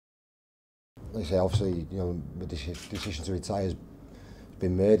like I say, obviously, the decision to retire has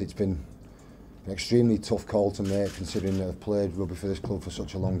been made. It's been an extremely tough call to make, considering that I've played rugby for this club for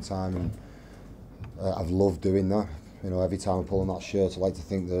such a long time, and I've loved doing that. Every time I pull on that shirt, I like to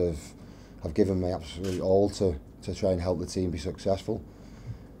think that I've given my absolute all to try and help the team be successful.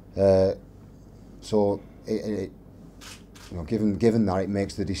 So, given that, it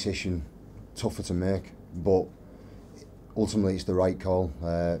makes the decision tougher to make, but ultimately it's the right call.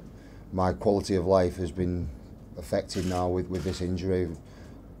 My quality of life has been affected now with this injury,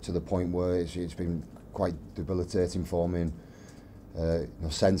 to the point where it's been quite debilitating for me. And,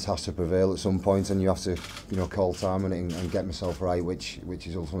 sense has to prevail at some point, and you have to call time on it and get myself right, which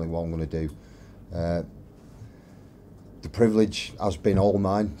is ultimately what I'm going to do. The privilege has been all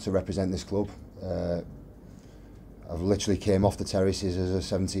mine to represent this club. I've literally came off the terraces as a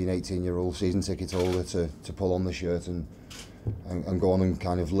 17, 18-year-old season ticket holder to pull on the shirt and go on and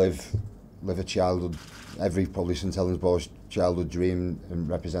kind of live a childhood, every probably St Helens boy's childhood dream, and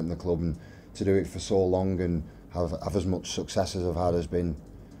represent the club, and to do it for so long and have as much success as I've had has been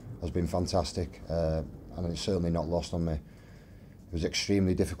fantastic, and it's certainly not lost on me. It was an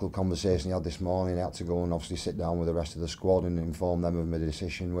extremely difficult conversation I had this morning. I had to go and obviously sit down with the rest of the squad and inform them of my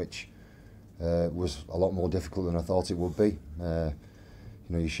decision, which was a lot more difficult than I thought it would be.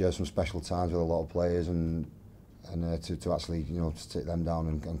 You share some special times with a lot of players, and to actually to sit them down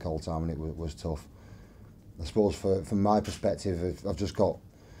and call time, and it was tough. I suppose from my perspective, I've just got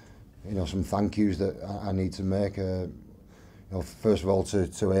some thank yous that I need to make. First of all to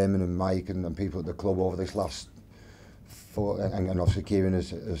Eamon and Mike and people at the club over this last and obviously Kieran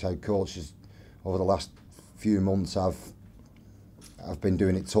as head coach. Over the last few months, I've been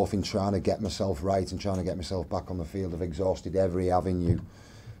doing it tough in trying to get myself right and trying to get myself back on the field. I've exhausted every avenue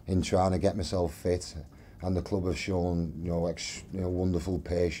in trying to get myself fit, and the club have shown wonderful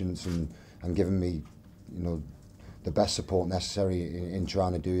patience and given me the best support necessary in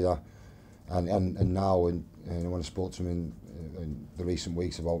trying to do that. And now, when I spoke to them in the recent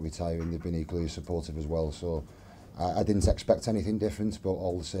weeks about retiring, they've been equally supportive as well. So I didn't expect anything different, but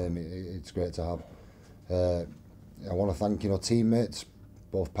all the same, it's great to have. I want to thank teammates,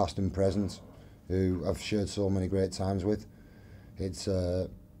 both past and present, who I've shared so many great times with. It's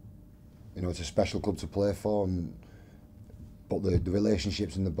it's a special club to play for, but the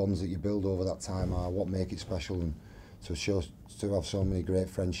relationships and the bonds that you build over that time are what make it special. And to have so many great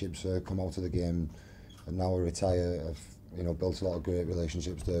friendships come out of the game, and now I retire, I've built a lot of great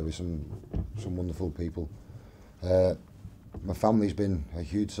relationships there with some wonderful people. My family's been a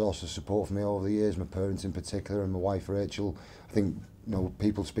huge source of support for me over the years, my parents in particular, and my wife Rachel. I think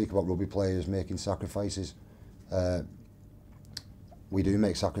people speak about rugby players making sacrifices. We do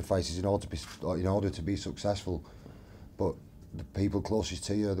make sacrifices in order to be successful, but the people closest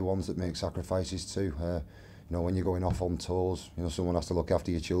to you are the ones that make sacrifices too. When you're going off on tours, someone has to look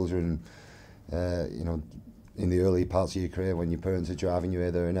after your children. In the early parts of your career, when your parents are driving you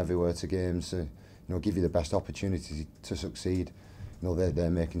here, there and everywhere to games, give you the best opportunity to succeed.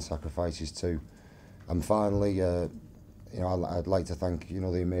 They're making sacrifices too. And finally, I'd like to thank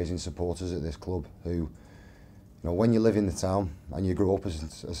the amazing supporters at this club who, when you live in the town and you grow up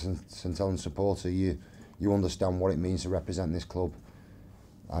as a St Helens supporter, you understand what it means to represent this club.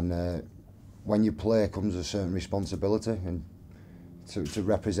 And when you play comes a certain responsibility, and to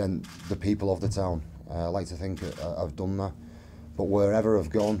represent the people of the town. I like to think I've done that. But wherever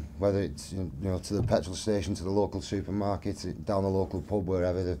I've gone, whether it's to the petrol station, to the local supermarket, down the local pub,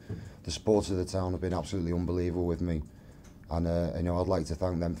 wherever, the supporters of the town have been absolutely unbelievable with me. And I'd like to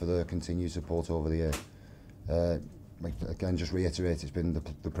thank them for their continued support over the year. Again, just reiterate, it's been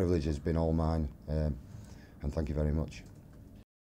the privilege has been all mine, and thank you very much.